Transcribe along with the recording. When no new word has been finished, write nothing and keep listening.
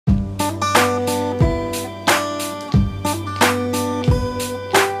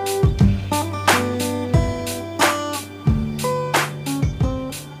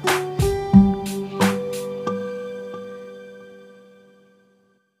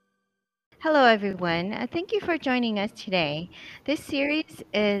Hello, everyone. Thank you for joining us today. This series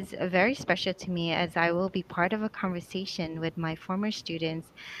is very special to me as I will be part of a conversation with my former students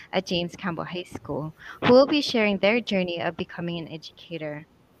at James Campbell High School who will be sharing their journey of becoming an educator.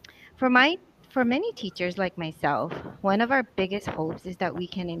 For my for many teachers like myself, one of our biggest hopes is that we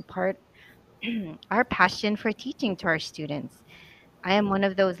can impart our passion for teaching to our students. I am one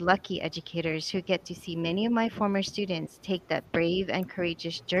of those lucky educators who get to see many of my former students take that brave and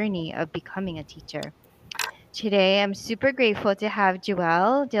courageous journey of becoming a teacher. Today, I'm super grateful to have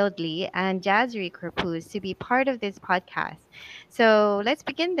Joelle Dildley and Jazri Korpuz to be part of this podcast. So let's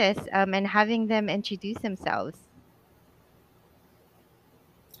begin this and having them introduce themselves.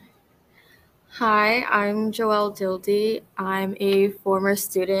 Hi, I'm Joelle Dildy. I'm a former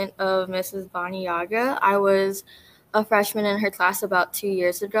student of Mrs. Baniaga. I was a freshman in her class about 2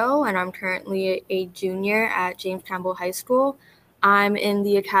 years ago, and I'm currently a junior at James Campbell High School. I'm in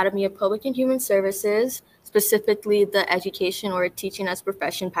the Academy of Public and Human Services, specifically the Education or Teaching as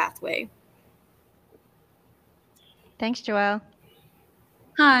Profession pathway. Thanks, Joelle.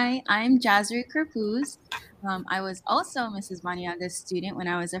 Hi, I'm Jazri Karpuz. I was also Mrs. Baniaga's student when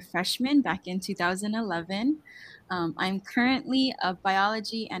I was a freshman back in 2011. I'm currently a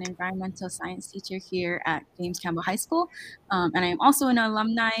biology and environmental science teacher here at James Campbell High School. And I'm also an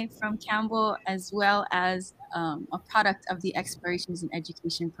alumni from Campbell as well as a product of the Explorations in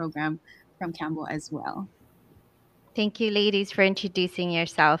Education program from Campbell as well. Thank you, ladies, for introducing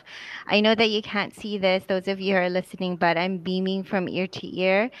yourself. I know that you can't see this, those of you who are listening, but I'm beaming from ear to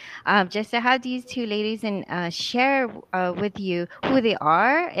ear just to have these two ladies and share with you who they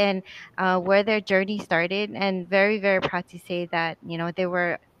are and where their journey started. And very, very proud to say that they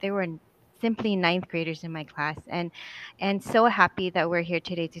were simply ninth graders in my class, and so happy that we're here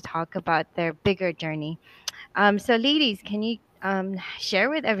today to talk about their bigger journey. So, ladies, can you share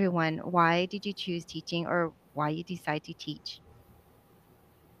with everyone why did you choose teaching or why you decide to teach?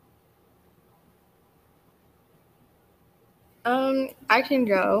 I can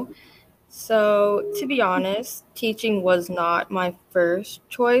go. So, to be honest, teaching was not my first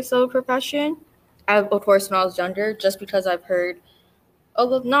choice of profession. Of course, when I was younger, just because I've heard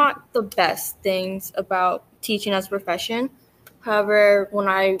although not the best things about teaching as a profession. However, when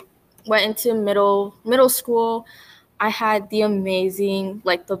I went into middle school, I had the amazing,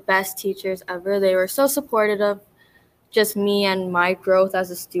 like the best teachers ever. They were so supportive of just me and my growth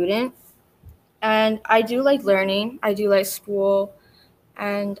as a student. And I do like learning. I do like school.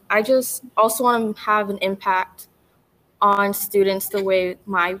 And I just also want to have an impact on students the way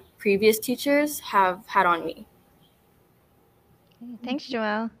my previous teachers have had on me. Okay, thanks,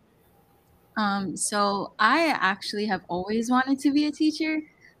 Joelle. So I actually have always wanted to be a teacher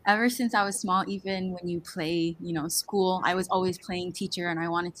ever since I was small. Even when you play, school, I was always playing teacher and I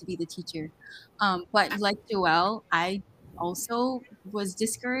wanted to be the teacher. But like Joelle, I also was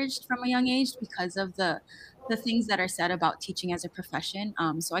discouraged from a young age because of the things that are said about teaching as a profession.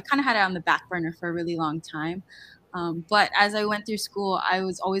 So I kind of had it on the back burner for a really long time. But as I went through school, I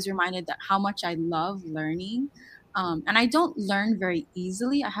was always reminded that how much I love learning, and I don't learn very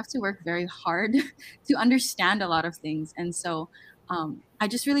easily. I have to work very hard to understand a lot of things. And so I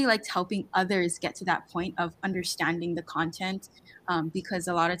just really liked helping others get to that point of understanding the content, because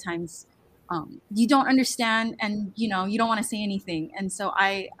a lot of times you don't understand and you don't want to say anything. And so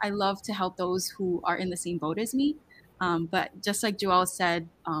I love to help those who are in the same boat as me. But just like Joelle said,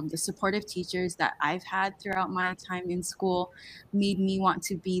 the supportive teachers that I've had throughout my time in school made me want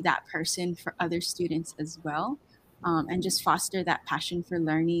to be that person for other students as well, and just foster that passion for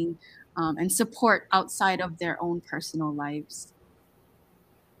learning, and support outside of their own personal lives.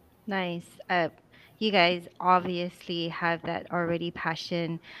 Nice. You guys obviously have that already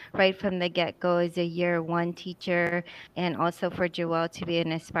passion right from the get-go as a year one teacher, and also for Joelle to be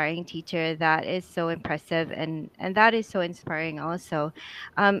an aspiring teacher. That is so impressive, and that is so inspiring also.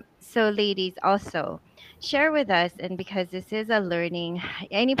 So ladies, also share with us, and because this is a learning,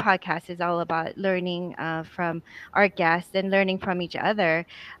 any podcast is all about learning from our guests and learning from each other.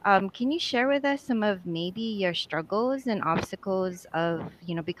 Can you share with us some of maybe your struggles and obstacles of,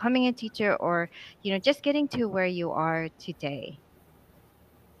 becoming a teacher or, just getting to where you are today?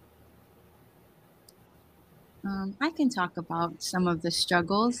 I can talk about some of the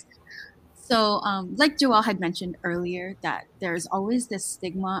struggles. So, like Joelle had mentioned earlier, that there's always this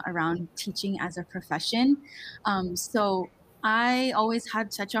stigma around teaching as a profession. So, I always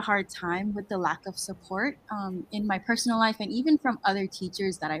had such a hard time with the lack of support in my personal life and even from other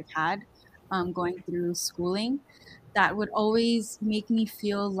teachers that I've had going through schooling. That would always make me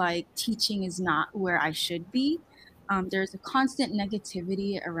feel like teaching is not where I should be. there's a constant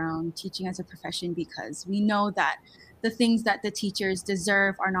negativity around teaching as a profession because we know that the things that the teachers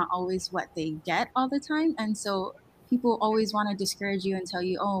deserve are not always what they get all the time. And so people always want to discourage you and tell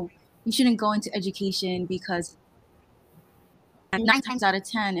you, oh, you shouldn't go into education because 9 times out of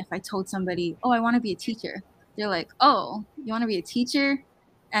 10, if I told somebody, oh, I want to be a teacher, they're like, oh, you want to be a teacher?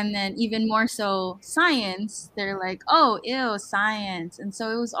 And then even more so science, they're like, oh, ew, science. And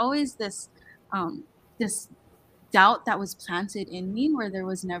so it was always this doubt that was planted in me where there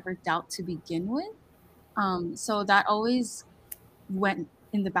was never doubt to begin with. So that always went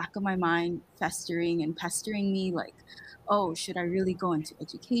in the back of my mind, festering and pestering me like, oh, should I really go into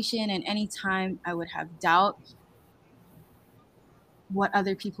education? And anytime I would have doubt, what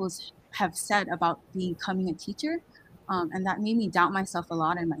other people have said about becoming a teacher. And that made me doubt myself a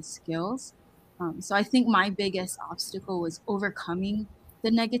lot and my skills. So I think my biggest obstacle was overcoming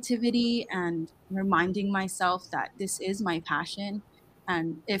the negativity and reminding myself that this is my passion.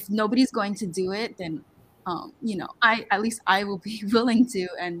 And if nobody's going to do it, then I at least I will be willing to,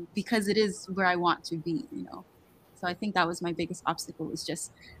 and because it is where I want to be. So I think that was my biggest obstacle, was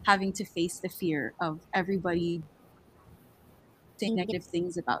just having to face the fear of everybody saying negative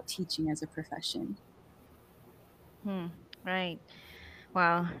things about teaching as a profession. Right.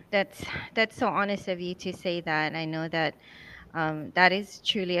 Wow, that's so honest of you to say that. I know that that is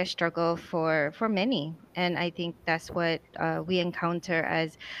truly a struggle for many, and I think that's what we encounter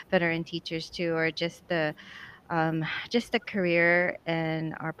as veteran teachers too, or just the career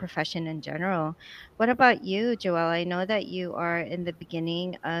and our profession in general. What about you, Joelle? I know that you are in the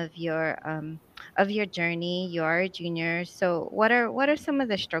beginning of your journey. You are a junior. So what are some of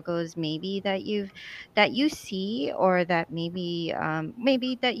the struggles maybe that you see, or that maybe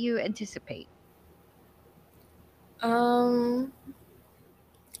that you anticipate? Um,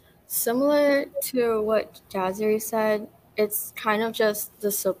 Similar to what Jazzy said, it's kind of just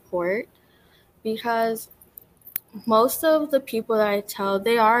the support because most of the people that I tell,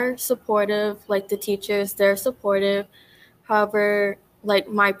 they are supportive, like the teachers, they're supportive. However, like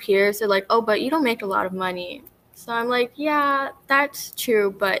my peers are like, oh, but you don't make a lot of money. So I'm like, yeah, that's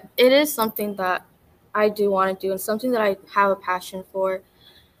true, but it is something that I do want to do and something that I have a passion for.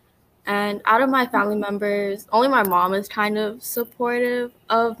 And out of my family members, only my mom is kind of supportive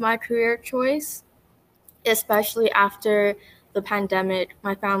of my career choice, especially after the pandemic.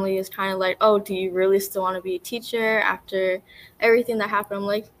 My family is kind of like, oh, do you really still want to be a teacher after everything that happened? I'm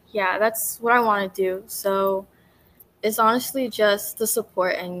like, yeah, that's what I want to do. So it's honestly just the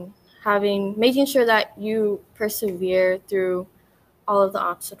support and making sure that you persevere through all of the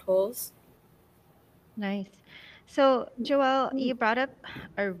obstacles. Nice. So, Joelle, you brought up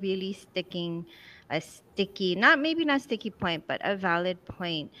a really sticky, not maybe not sticky point, but a valid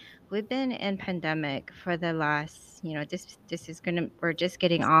point. We've been in pandemic for the last, this is we're just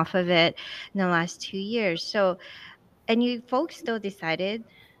getting off of it in the last 2 years. So, and you folks still decided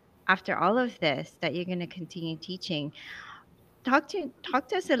after all of this that you're going to continue teaching. Talk to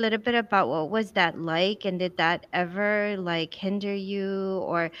us a little bit about what was that like, and did that ever like hinder you,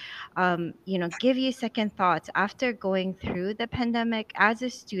 or give you second thoughts after going through the pandemic as a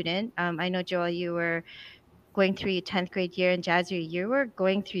student? I know, Joel, you were going through your 10th grade year, and Jazzy, you were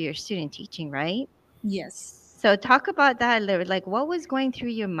going through your student teaching, right? Yes. So talk about that a little, like what was going through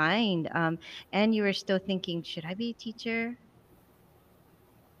your mind, and you were still thinking, should I be a teacher?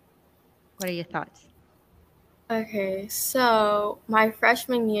 What are your thoughts? Okay, so my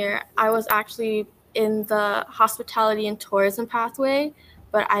freshman year, I was actually in the hospitality and tourism pathway,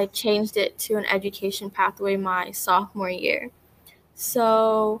 but I changed it to an education pathway my sophomore year.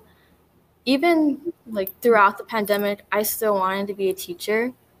 So even like throughout the pandemic, I still wanted to be a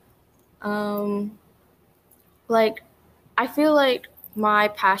teacher. Um, like I feel like my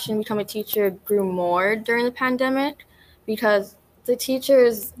passion to become a teacher grew more during the pandemic because the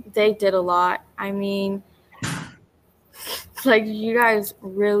teachers, they did a lot. I mean, like you guys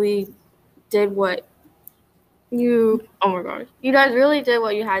really did what oh my gosh, you guys really did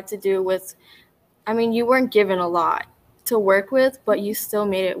what you had to do with, I mean, you weren't given a lot to work with, but you still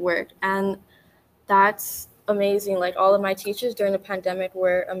made it work. And that's amazing. Like all of my teachers during the pandemic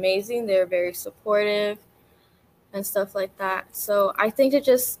were amazing. They were very supportive and stuff like that. So I think it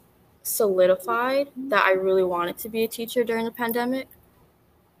just solidified that I really wanted to be a teacher during the pandemic.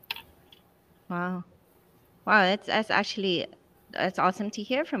 Wow. Wow, that's awesome to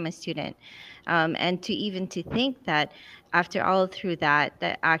hear from a student, and to think that after all through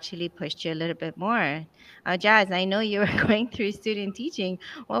that actually pushed you a little bit more. Jazz, I know you were going through student teaching.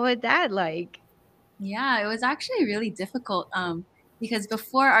 What was that like? Yeah, it was actually really difficult because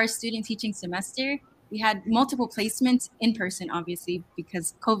before our student teaching semester, we had multiple placements in person, obviously,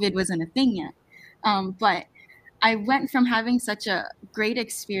 because COVID wasn't a thing yet. But I went from having such a great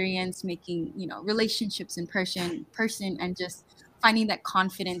experience making, relationships in person and just finding that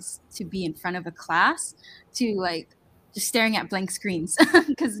confidence to be in front of a class to like just staring at blank screens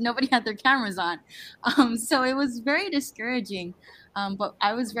because nobody had their cameras on. So it was very discouraging. But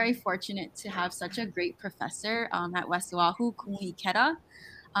I was very fortunate to have such a great professor at West Oahu, Kumi Ikeda.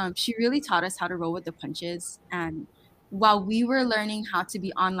 She really taught us how to roll with the punches. And while we were learning how to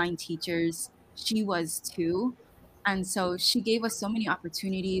be online teachers, she was too. And so she gave us so many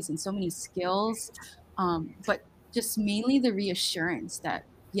opportunities and so many skills, but just mainly the reassurance that,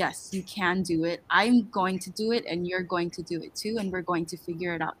 yes, you can do it. I'm going to do it, and you're going to do it too. And we're going to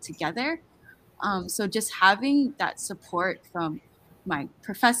figure it out together. So just having that support from my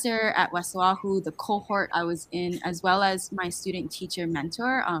professor at West Oahu, the cohort I was in, as well as my student teacher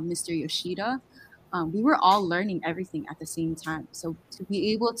mentor, Mr. Yoshida, we were all learning everything at the same time. So to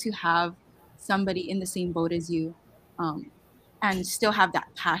be able to have somebody in the same boat as you, um, and still have that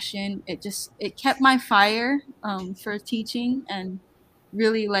passion, it kept my fire for teaching, and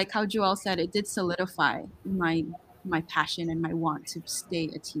really, like how Joelle said, it did solidify my passion and my want to stay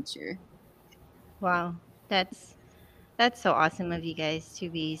a teacher. Wow, that's so awesome of you guys to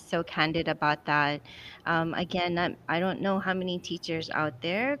be so candid about that. Again, I don't know how many teachers out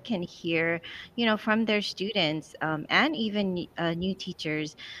there can hear, from their students, and even new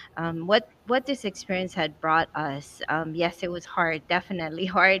teachers, what this experience had brought us. Yes, it was hard, definitely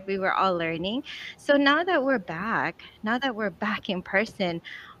hard. We were all learning. So now that we're back in person,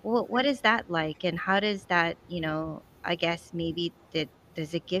 what is that like, and how does that, I guess maybe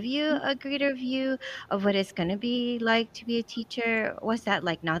does it give you a greater view of what it's gonna be like to be a teacher? What's that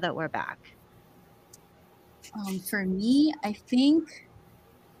like now that we're back? For me, I think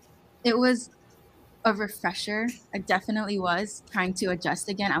it was a refresher. It definitely was trying to adjust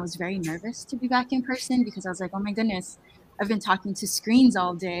again. I was very nervous to be back in person because I was like, oh my goodness, I've been talking to screens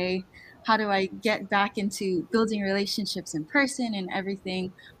all day. How do I get back into building relationships in person and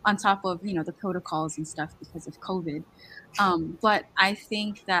everything on top of, the protocols and stuff because of COVID? But I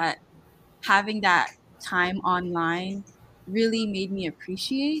think that having that time online really made me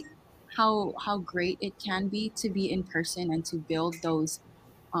appreciate how great it can be to be in person and to build those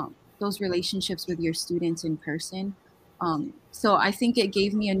relationships with your students in person. So I think it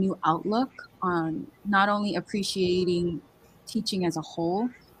gave me a new outlook on not only appreciating teaching as a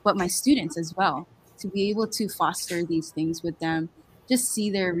whole, but my students as well. To be able to foster these things with them, just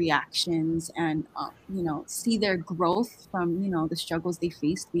see their reactions and see their growth from the struggles they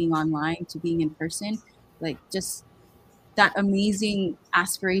faced being online to being in person, like just that amazing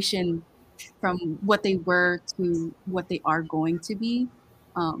aspiration from what they were to what they are going to be.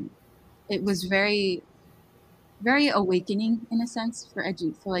 um, it was very very awakening in a sense for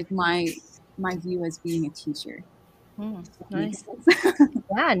like my view as being a teacher. Hmm, Does that make nice. sense?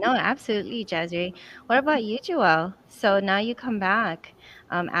 Yeah, no, absolutely, Jasri. What about you, Joelle? So now you come back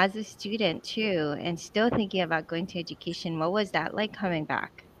as a student too, and still thinking about going to education. What was that like coming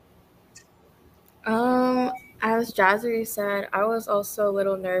back? Um, as Jazzy said, I was also a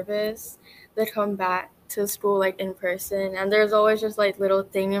little nervous to come back to school like in person, and there's always just like little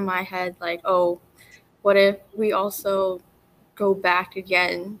thing in my head like, oh, what if we also go back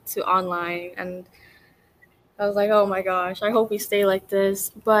again to online? And I was like, oh my gosh, I hope we stay like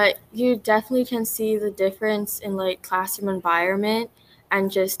this. But you definitely can see the difference in like classroom environment and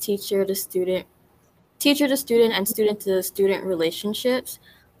just teacher to student and student to student relationships.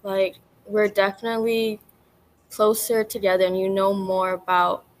 Like we're definitely closer together and you know more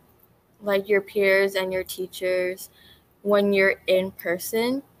about like your peers and your teachers when you're in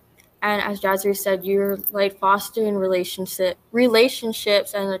person. And as Jazzy said, you're like fostering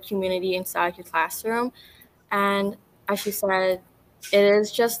relationships and a community inside your classroom. And as she said, it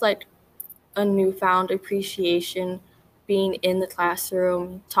is just like a newfound appreciation being in the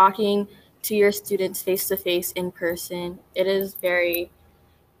classroom, talking to your students face to face in person. It's very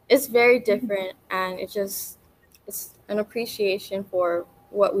different, and it's an appreciation for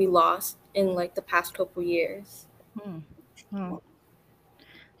what we lost in like the past couple years. Hmm. Hmm.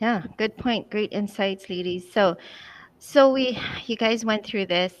 Yeah, good point. Great insights, ladies. So you guys went through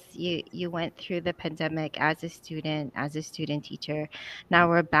this. You went through the pandemic as a student teacher. Now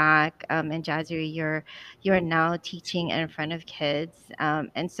we're back, and Jazzy, you're now teaching in front of kids.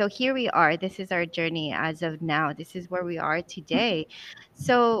 And so here we are. This is our journey as of now. This is where we are today.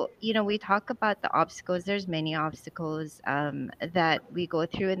 So we talk about the obstacles. There's many obstacles that we go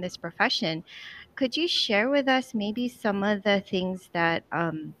through in this profession. Could you share with us maybe some of the things that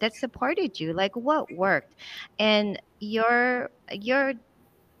that supported you, like what worked, and your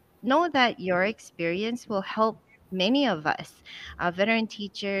know that your experience will help many of us, veteran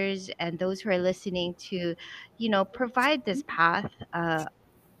teachers, and those who are listening to, provide this path.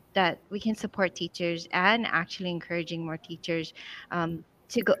 That we can support teachers and actually encouraging more teachers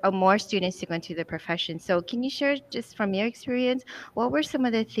to go, more students to go into the profession. So, can you share just from your experience, what were some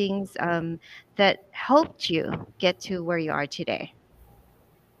of the things that helped you get to where you are today?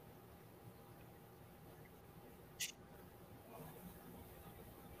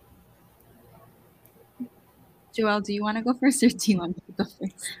 Joelle, do you want to go first or do you want me to go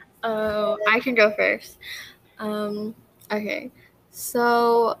first? Oh, I can go first. Um, okay.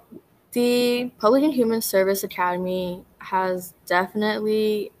 So the Public and Human Service Academy has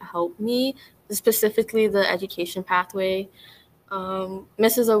definitely helped me, specifically the education pathway. Mrs.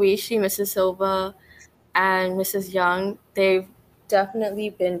 Oishi, Mrs. Silva, and Mrs. Young, they've definitely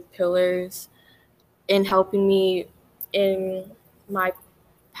been pillars in helping me in my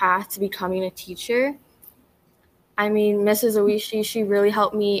path to becoming a teacher. I mean, Mrs. Oishi, she really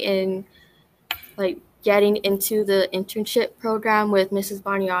helped me in like getting into the internship program with Mrs.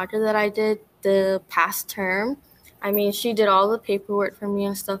 Baniata that I did the past term. I mean, she did all the paperwork for me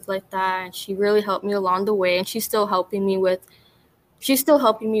and stuff like that, and she really helped me along the way. And she's still helping me with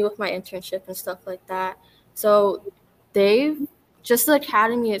my internship and stuff like that. So they've just the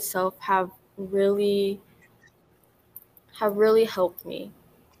academy itself have really helped me.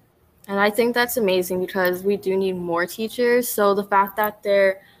 And I think that's amazing because we do need more teachers. So the fact that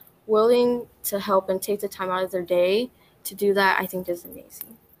they're willing to help and take the time out of their day to do that, I think is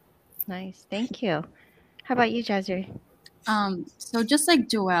amazing. Nice, thank you. How about you, Jazzer? So just like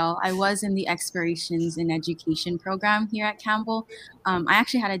Joelle, I was in the Explorations in Education program here at Campbell. I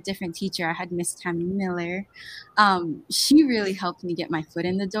actually had a different teacher. I had Miss Tammy Miller. She really helped me get my foot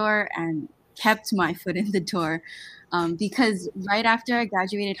in the door and kept my foot in the door, because right after I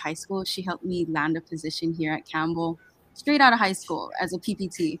graduated high school, she helped me land a position here at Campbell, straight out of high school as a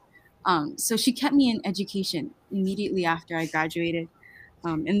PPT. So she kept me in education immediately after I graduated.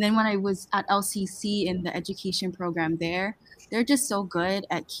 And then when I was at LCC in the education program there, they're just so good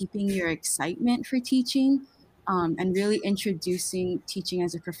at keeping your excitement for teaching, and really introducing teaching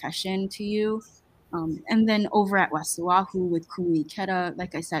as a profession to you. And then over at West Oahu with Kumi Keta,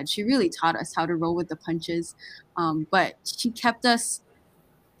 like I said, she really taught us how to roll with the punches. But she kept us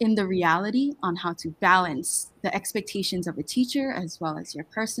in the reality on how to balance the expectations of a teacher as well as your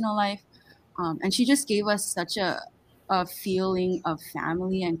personal life. And she just gave us such a feeling of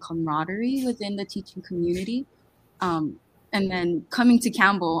family and camaraderie within the teaching community. Um, and then coming to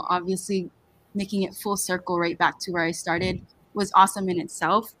Campbell, obviously making it full circle right back to where I started was awesome in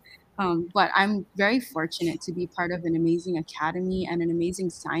itself. But I'm very fortunate to be part of an amazing academy and an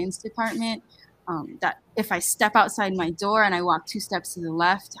amazing science department. That if I step outside my door and I walk 2 steps to the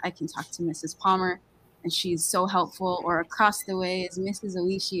left, I can talk to Mrs. Palmer, and she's so helpful. Or across the way is Mrs.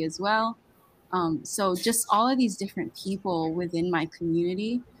 Oishi as well. So just all of these different people within my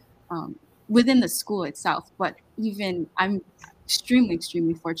community, um, within the school itself, but even I'm extremely,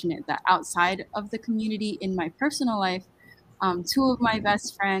 extremely fortunate that outside of the community in my personal life, two of my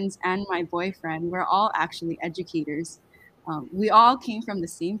best friends and my boyfriend, we're all actually educators. We all came from the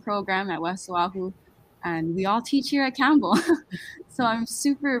same program at West Oahu, and we all teach here at Campbell. So I'm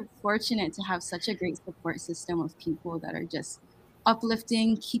super fortunate to have such a great support system of people that are just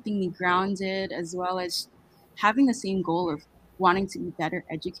uplifting, keeping me grounded, as well as having the same goal of wanting to be better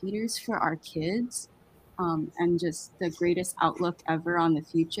educators for our kids, and just the greatest outlook ever on the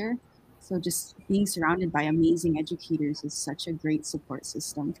future. So just being surrounded by amazing educators is such a great support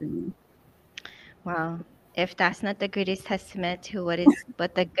system for me. Wow. If that's not the greatest testament to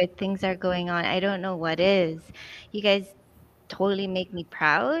what the good things are going on, I don't know what is. You guys totally make me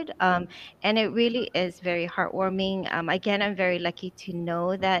proud. And it really is very heartwarming. Again, I'm very lucky to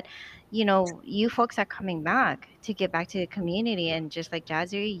know that, you folks are coming back to get back to the community. And just like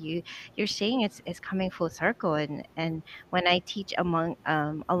Jazzy, you're saying it's coming full circle. And when I teach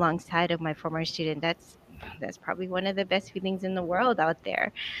alongside of my former student, that's probably one of the best feelings in the world out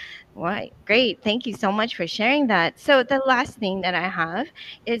there. Right. Great. Thank you so much for sharing that. So the last thing that I have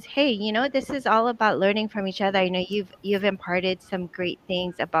is, hey, this is all about learning from each other. I know you've imparted some great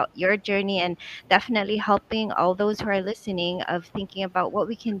things about your journey, and definitely helping all those who are listening of thinking about what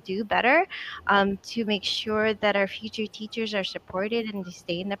we can do better, to make sure that our future teachers are supported and to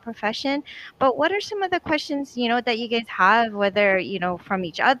stay in the profession. But what are some of the questions, that you guys have, whether, from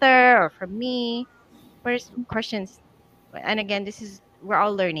each other or from me? What are some questions? And again, we're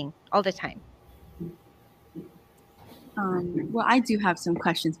all learning all the time. Well, I do have some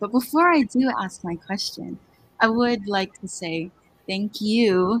questions, but before I do ask my question, I would like to say thank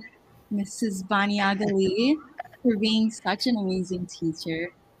you, Mrs. Baniagali, for being such an amazing teacher.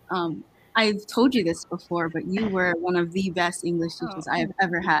 Um, I've told you this before, but you were one of the best English Oh, teachers I have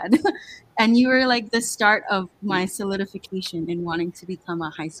ever had. And you were like the start of my solidification in wanting to become a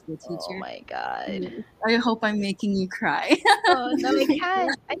high school oh teacher. my God. I hope I'm making you cry. Oh no, I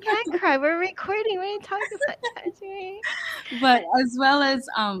can't. I can't cry. We're recording. What are you talking about, Jasmine? But as well as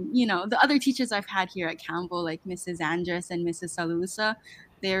the other teachers I've had here at Campbell, like Mrs. Andress and Mrs. Salusa,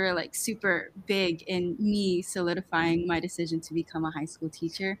 they were like super big in me solidifying my decision to become a high school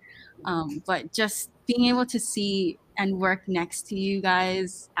teacher. But just being able to see and work next to you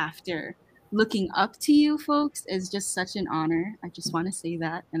guys after looking up to you folks is just such an honor. I just want to say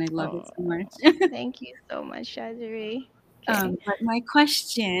that, and I love it Oh, so much. thank you so much, Shazari. Okay. But my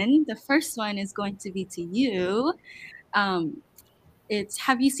question, the first one is going to be to you. Um, it's,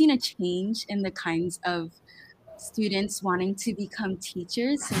 have you seen a change in the kinds of students wanting to become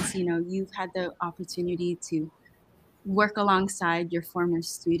teachers since you've had the opportunity to work alongside your former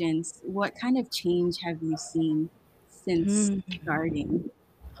students? What kind of change have you seen since Hmm. starting?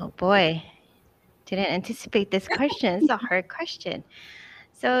 Oh boy, didn't anticipate this question. It's a hard question.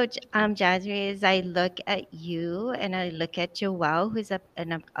 So, Jasmine, as I look at you and I look at Joelle, who's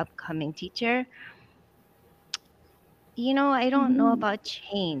an upcoming teacher, I don't know about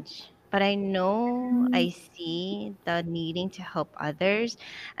change, but I know I see the needing to help others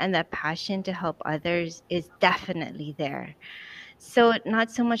and the passion to help others is definitely there. So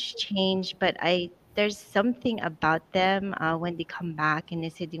not so much change, but there's something about them when they come back and they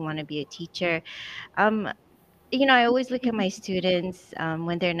say they want to be a teacher. Um, I always look at my students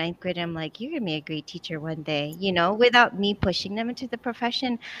when they're ninth grade. I'm like, you're gonna be a great teacher one day. Without me pushing them into the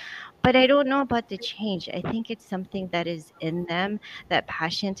profession, but I don't know about the change. I think it's something that is in them, that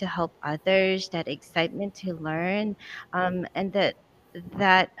passion to help others, that excitement to learn, and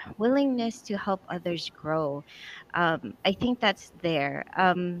that willingness to help others grow. I think that's there.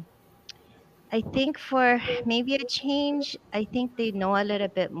 I think for maybe a change, I think they know a little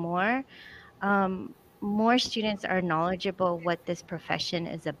bit more. More students are knowledgeable what this profession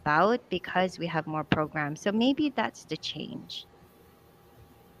is about because we have more programs. So maybe that's the change.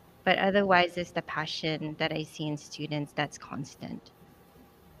 But otherwise, it's the passion that I see in students that's constant.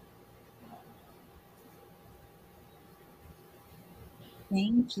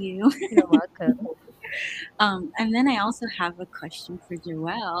 Thank you. You're welcome. And then I also have a question for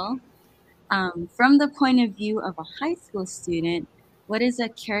Joelle. From the point of view of a high school student, what is a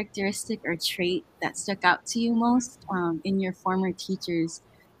characteristic or trait that stuck out to you most in your former teachers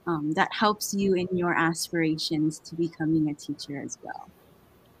that helps you in your aspirations to becoming a teacher as well?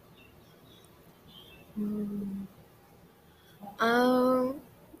 Mm, Um,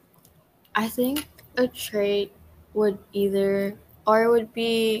 I think a trait would either, or it would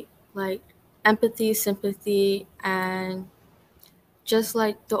be like empathy, sympathy, and just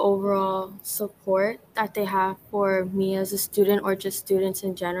like the overall support that they have for me as a student or just students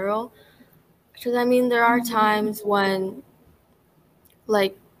in general. Because I mean, there are times when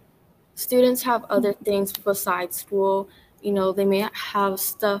like students have other things besides school. They may have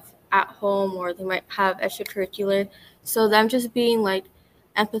stuff at home or they might have extracurricular. So them just being like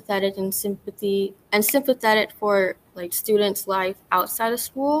empathetic and sympathetic for like students' life outside of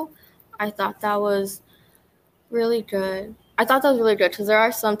school, I thought that was really good. I thought that was really good because there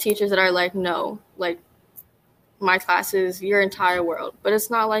are some teachers that are like, no, like my class is your entire world, but it's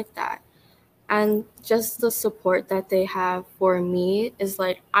not like that. And just the support that they have for me is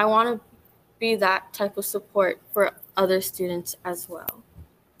like, I want to be that type of support for other students as well.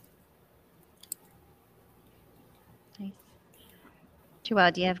 Nice.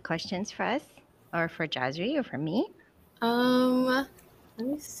 Joelle, do you have questions for us or for Jazri or for me? Let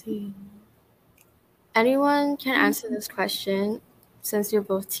me see. Anyone can answer this question since you're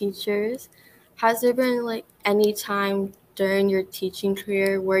both teachers. Has there been like any time during your teaching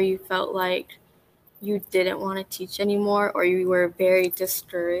career where you felt like you didn't want to teach anymore or you were very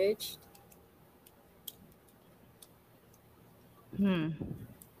discouraged? Hmm.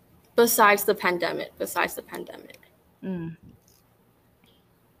 Besides the pandemic. Mm.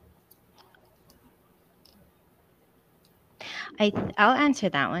 I'll answer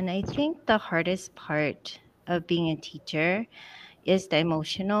that one. I think the hardest part of being a teacher is the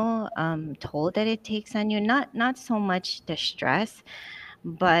emotional toll that it takes on you. Not so much the stress,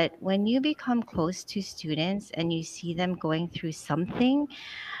 but when you become close to students and you see them going through something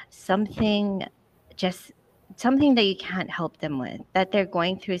just something that you can't help them with, that they're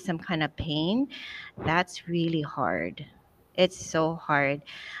going through some kind of pain, that's really hard. It's so hard.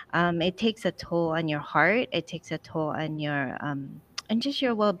 It takes a toll on your heart. It takes a toll on your and just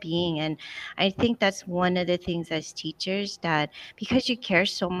your well-being. And I think that's one of the things as teachers, that because you care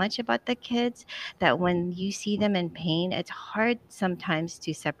so much about the kids, that when you see them in pain, it's hard sometimes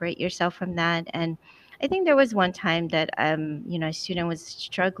to separate yourself from that. And I think there was one time that a student was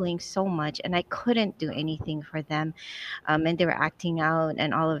struggling so much and I couldn't do anything for them, and they were acting out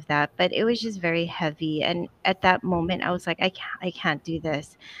and all of that. But it was just very heavy. And at that moment, I was like, I can't do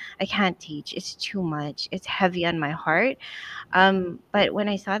this. I can't teach. It's too much. It's heavy on my heart. But when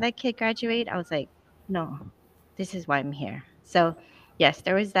I saw that kid graduate, I was like, no, this is why I'm here. So, yes,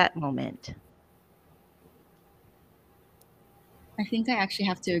 there was that moment. I think I actually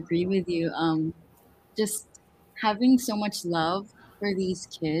have to agree with you. Just having so much love for these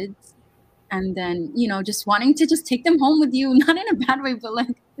kids, and then just wanting to just take them home with you, not in a bad way, but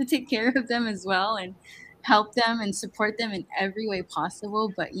like to take care of them as well and help them and support them in every way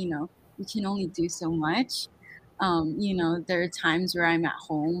possible. But you can only do so much. There are times where I'm at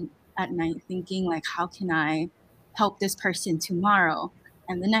home at night thinking like, how can I help this person tomorrow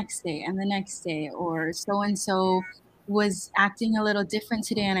and the next day and the next day? Or so and so was acting a little different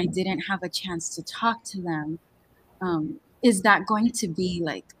today and I didn't have a chance to talk to them. Is that going to be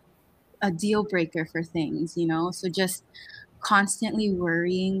like a deal breaker for things, So just constantly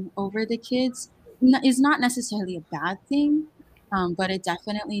worrying over the kids is not necessarily a bad thing, but it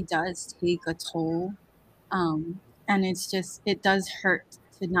definitely does take a toll. And it does hurt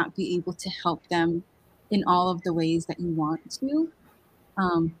to not be able to help them in all of the ways that you want to.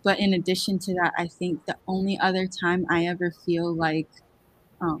 But in addition to that, I think the only other time I ever feel like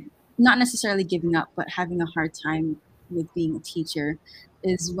not necessarily giving up, but having a hard time with being a teacher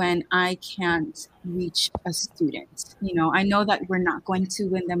is when I can't reach a student. I know that we're not going to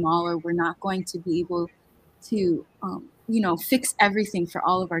win them all, or we're not going to be able to, fix everything for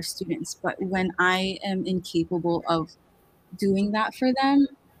all of our students. But when I am incapable of doing that for them,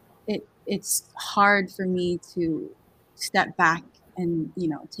 it's hard for me to step back and,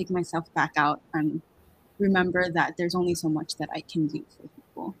 take myself back out and remember that there's only so much that I can do for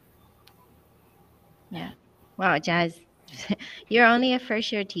people. Yeah. Wow, Jazz, you're only a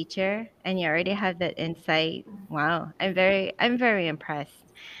first year teacher and you already have that insight. Wow. I'm very impressed.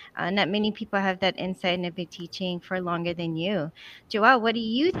 Not many people have that insight and have been teaching for longer than you. Joelle, what do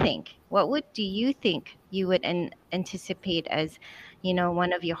you think? Do you think you would anticipate as,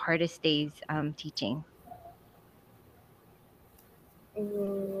 one of your hardest days teaching?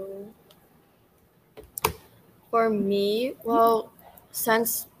 Mm, for me, well,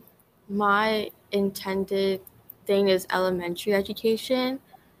 since my intended thing is elementary education,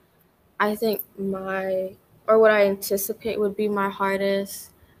 I think what I anticipate would be my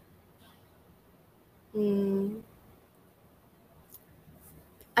hardest. Mm,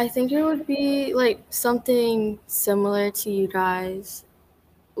 I think it would be like something similar to you guys.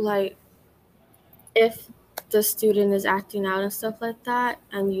 Like if the student is acting out and stuff like that,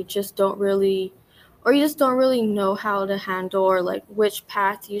 and you just don't really know how to handle, or like which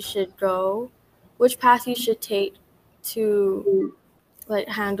path you should go, which path you should take to like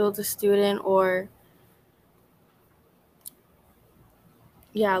handle the student, or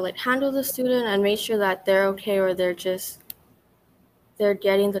yeah, like handle the student and make sure that they're okay, or they're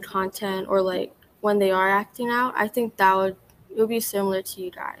getting the content, or like when they are acting out. I think it would be similar to you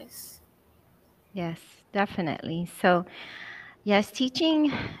guys. Yes, definitely. So, yes,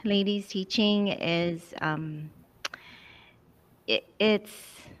 teaching, ladies, teaching is it's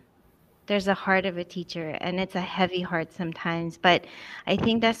there's a heart of a teacher and it's a heavy heart sometimes, but I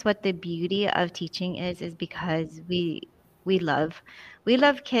think that's what the beauty of teaching is because we love we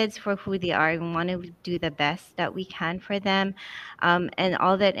love kids for who they are and want to do the best that we can for them, and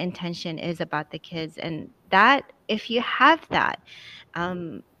all that intention is about the kids. And that, if you have that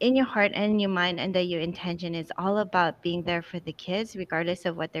in your heart and in your mind, and that your intention is all about being there for the kids regardless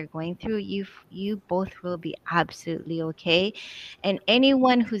of what they're going through, you both will be absolutely okay. And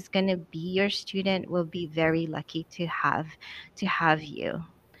anyone who's going to be your student will be very lucky to have you.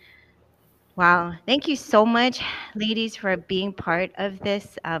 Wow, thank you so much, ladies, for being part of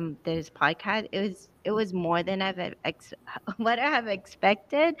this podcast. It was more than what I have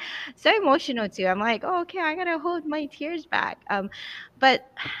expected. So emotional too. I'm like, oh, okay, I gotta hold my tears back. But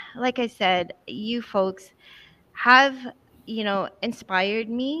like I said, you folks have inspired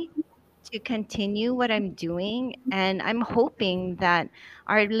me to continue what I'm doing. And I'm hoping that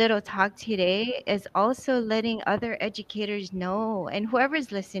our little talk today is also letting other educators know, and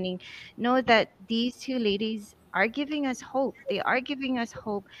whoever's listening, know that these two ladies are giving us hope. They are giving us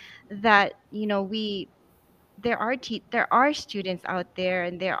hope that, there are students out there,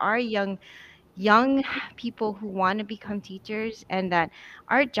 and there are young people who want to become teachers, and that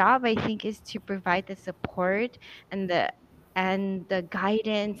our job, I think, is to provide the support and the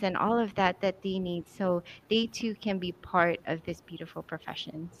guidance and all of that that they need, so they too can be part of this beautiful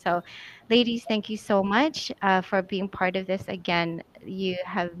profession. So ladies, thank you so much for being part of this. Again, you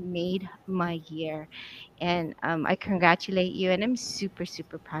have made my year, and I congratulate you, and I'm super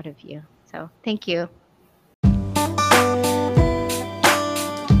proud of you. So thank you.